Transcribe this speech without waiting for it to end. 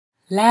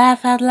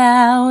Laugh out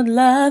loud,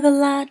 love a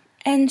lot,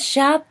 and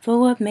shop for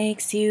what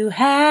makes you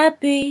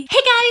happy.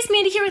 Hey guys,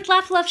 Mandy here with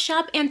Laugh Love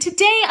Shop, and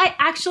today I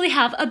actually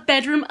have a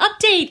bedroom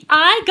update.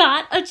 I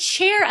got a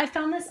chair. I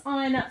found this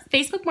on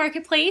Facebook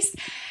Marketplace,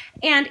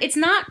 and it's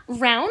not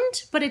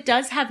round, but it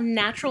does have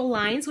natural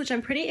lines, which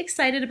I'm pretty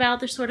excited about.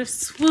 They're sort of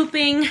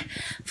swooping,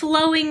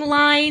 flowing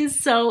lines,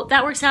 so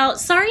that works out.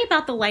 Sorry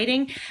about the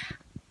lighting.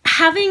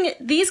 Having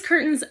these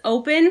curtains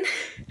open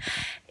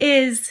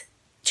is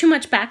too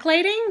much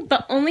backlighting,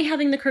 but only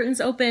having the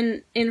curtains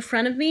open in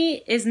front of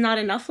me is not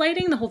enough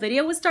lighting. The whole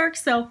video was dark,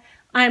 so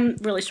I'm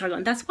really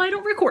struggling. That's why I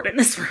don't record in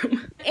this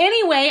room.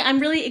 Anyway, I'm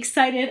really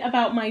excited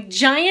about my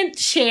giant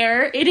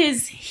chair. It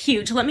is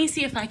huge. Let me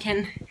see if I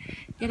can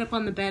get up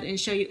on the bed and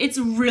show you. It's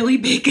really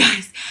big,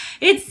 guys.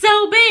 It's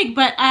so big,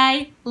 but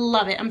I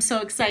love it. I'm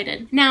so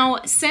excited. Now,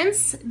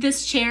 since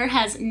this chair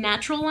has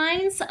natural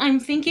lines,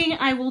 I'm thinking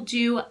I will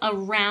do a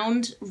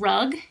round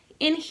rug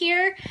in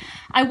here.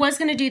 I was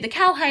gonna do the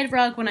cowhide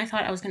rug when I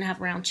thought I was gonna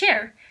have a round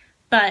chair,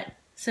 but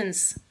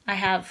since I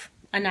have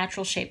a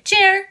natural shaped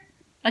chair,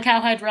 a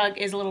cowhide rug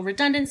is a little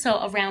redundant, so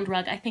a round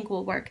rug I think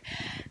will work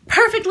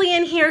perfectly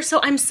in here. So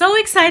I'm so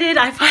excited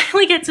I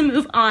finally get to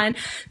move on.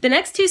 The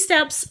next two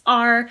steps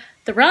are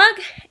the rug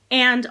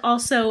and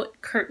also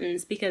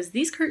curtains, because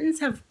these curtains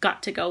have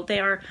got to go. They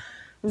are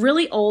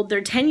really old.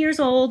 They're 10 years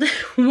old,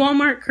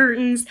 Walmart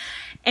curtains,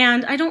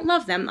 and I don't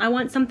love them. I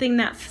want something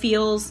that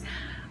feels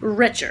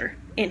richer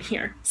in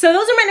here. So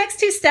those are my next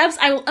two steps.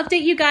 I will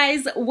update you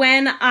guys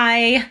when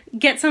I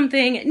get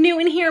something new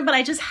in here, but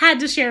I just had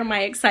to share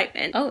my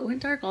excitement. Oh, it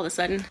went dark all of a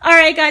sudden. All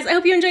right, guys, I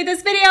hope you enjoyed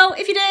this video.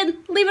 If you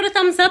did, leave it a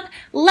thumbs up.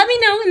 Let me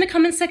know in the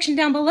comments section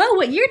down below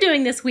what you're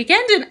doing this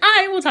weekend, and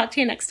I will talk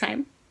to you next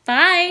time.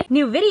 Bye.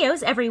 New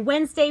videos every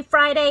Wednesday,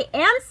 Friday,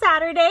 and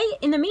Saturday.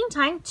 In the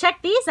meantime,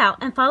 check these out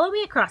and follow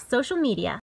me across social media.